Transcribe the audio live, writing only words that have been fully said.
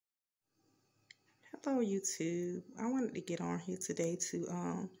Hello YouTube. I wanted to get on here today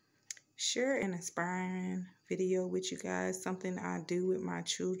to share an inspiring video with you guys, something I do with my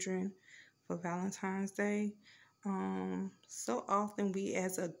children for Valentine's Day. So often we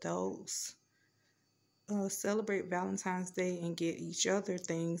as adults celebrate Valentine's Day and get each other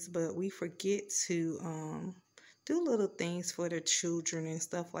things, but we forget to do little things for the children and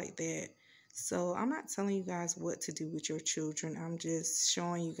stuff like that. So I'm not telling you guys what to do with your children. I'm just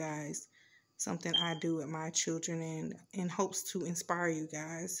showing you guys something I do with my children and in hopes to inspire you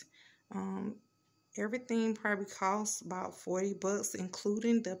guys. Everything probably costs about 40 bucks,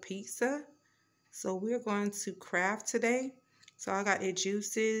 including the pizza. So we're going to craft today. So I got the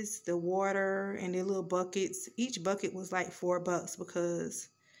juices, the water, and the little buckets. Each bucket was like $4 because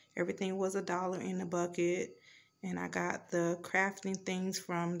everything was $1 in the bucket. And I got the crafting things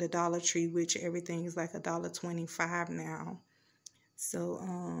from the Dollar Tree, which everything is like $1.25 now. So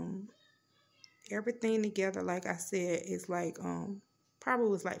everything together, like I said, is like probably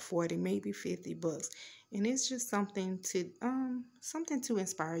was like 40, maybe 50 bucks. And it's just something to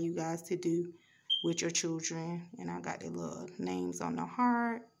inspire you guys to do with your children. And I got the little names on the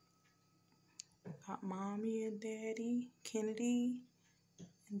heart. I got Mommy and Daddy, Kennedy,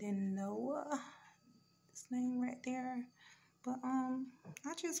 and then Noah. This name right there. But I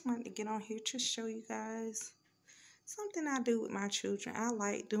just wanted to get on here to show you guys something I do with my children. I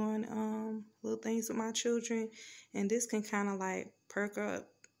like doing little things with my children, and this can kind of like perk up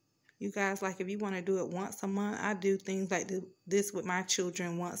you guys. Like if you want to do it once a month, I do things like this with my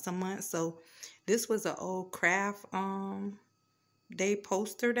children once a month. So this was an old craft day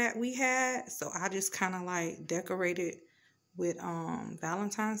poster that we had, so I just kind of like decorated with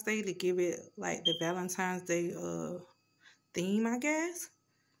Valentine's Day to give it like the Valentine's Day theme, I guess.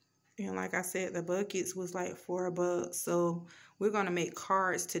 And like I said, the buckets was like $4. So we're going to make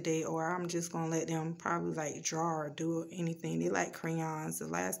cards today, or I'm just going to let them probably like draw or do anything. They like crayons. The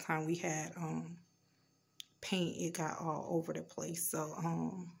last time we had paint, it got all over the place. So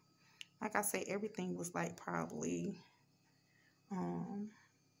like I say, everything was like probably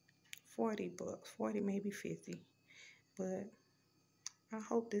 40 bucks, 40 maybe 50. But I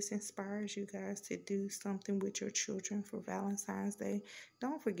hope this inspires you guys to do something with your children for Valentine's Day.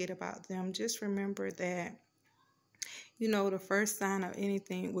 Don't forget about them. Just remember that, you know, the first sign of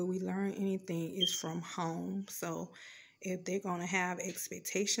anything, when we learn anything, is from home. So if they're going to have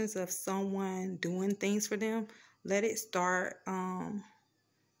expectations of someone doing things for them, let it start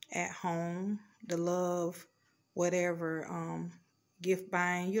at home. The love, whatever, gift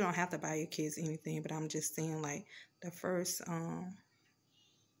buying. You don't have to buy your kids anything, but I'm just saying, like, the first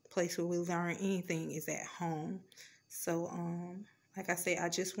place where we learn anything is at home. So like I said, I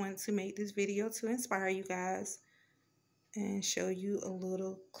just want to make this video to inspire you guys and show you a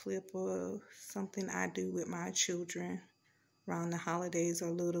little clip of something I do with my children around the holidays or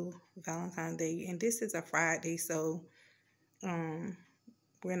little Valentine's Day. And this is a Friday, so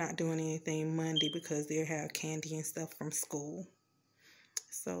we're not doing anything Monday because they have candy and stuff from school.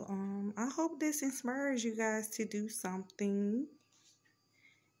 So I hope this inspires you guys to do something.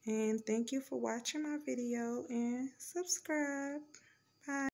 And thank you for watching my video, and subscribe. Bye.